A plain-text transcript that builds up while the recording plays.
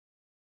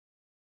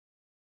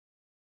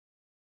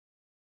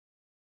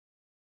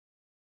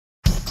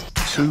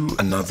to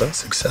another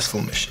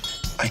successful mission.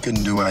 I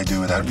couldn't do what I do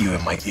without you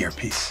in my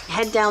earpiece.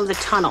 Head down the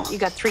tunnel. You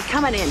got 3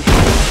 coming in.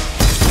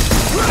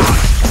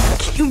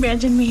 Can you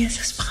imagine me as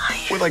a spy?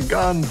 With a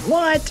gun.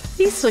 What?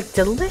 These look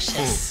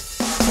delicious.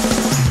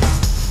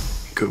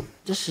 Coop,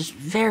 This is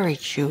very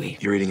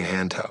chewy. you're eating a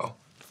hand towel.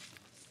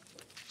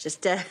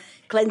 Just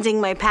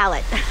cleansing my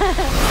palate.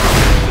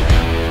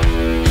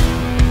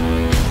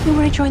 When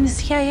I joined the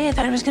CIA, I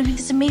thought I was going to be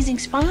this amazing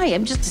spy.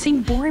 I'm just the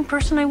same boring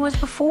person I was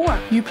before.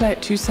 You play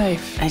it too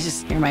safe. I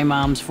just hear my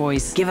mom's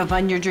voice. Give up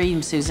on your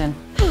dreams, Susan.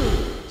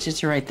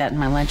 Just write that in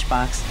my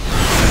lunchbox.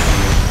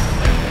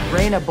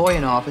 Raina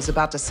Boyanov is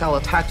about to sell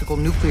a tactical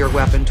nuclear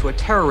weapon to a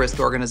terrorist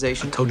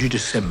organization. Told you to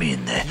send me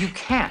in there. You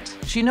can't.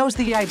 She knows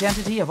the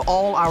identity of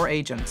all our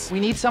agents. We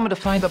need someone to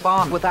find the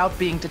bomb without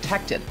being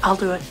detected. I'll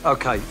do it.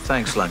 Okay,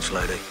 thanks, lunch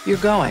lady. You're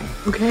going.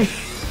 Okay.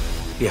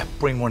 Yeah,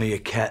 bring one of your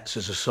cats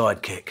as a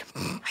sidekick.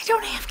 I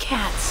don't have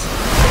cats.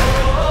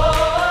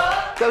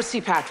 Go see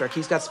Patrick.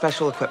 He's got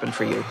special equipment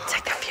for you. It's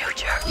like the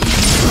future.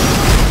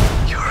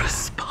 You're a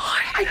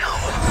spy. I know.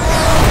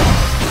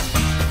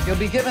 You'll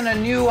be given a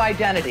new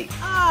identity.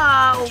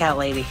 Oh. Cat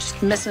lady.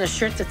 Just missing a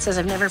shirt that says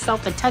I've never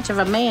felt the touch of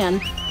a man.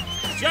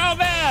 Ciao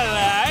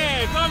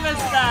bella, come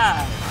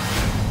sta?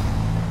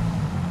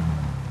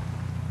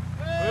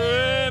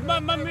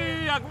 Mamma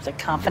mia! It's a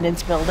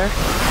confidence builder.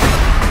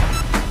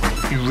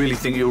 You really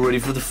think you're ready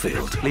for the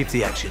field? Leave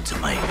the action to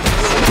me.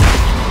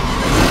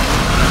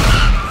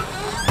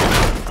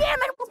 Damn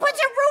it! Who puts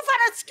a roof on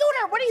a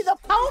scooter? What are you, the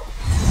Pope?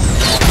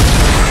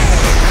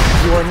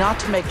 You are not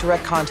to make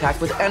direct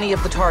contact with any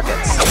of the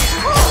targets.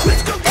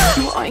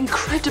 You are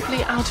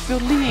incredibly out of your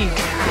league.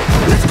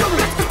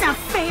 It's not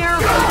fair.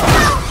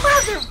 Oh,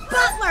 Brother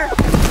Butler!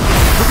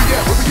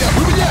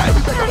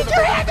 Get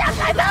your hand out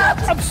my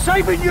mouth! I'm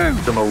saving you!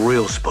 I'm a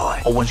real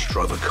spy. I once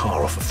drove a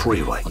car off a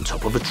freeway on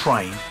top of a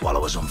train while I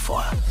was on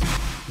fire.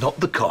 Not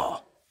the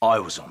car. I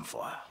was on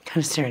fire. Kind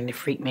of starting to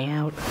freak me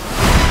out.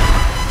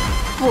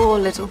 Poor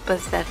little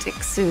pathetic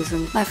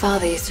Susan. My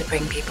father used to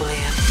bring people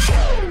here.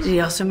 Did he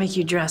also make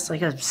you dress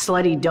like a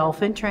slutty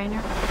dolphin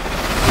trainer?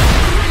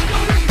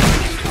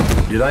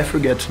 Did I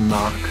forget to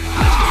knock?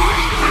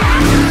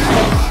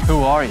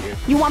 Who are you?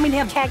 You want me to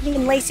have Cagney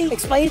and Lacey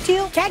explain it to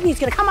you? Cagney's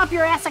gonna come up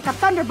your ass like a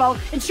thunderbolt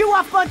and chew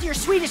off both your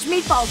Swedish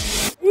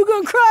meatballs. You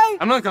gonna cry?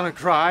 I'm not gonna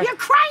cry. You're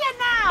crying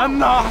now! I'm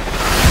not.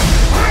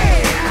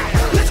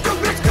 Let's go,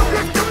 let's go,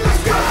 let's go!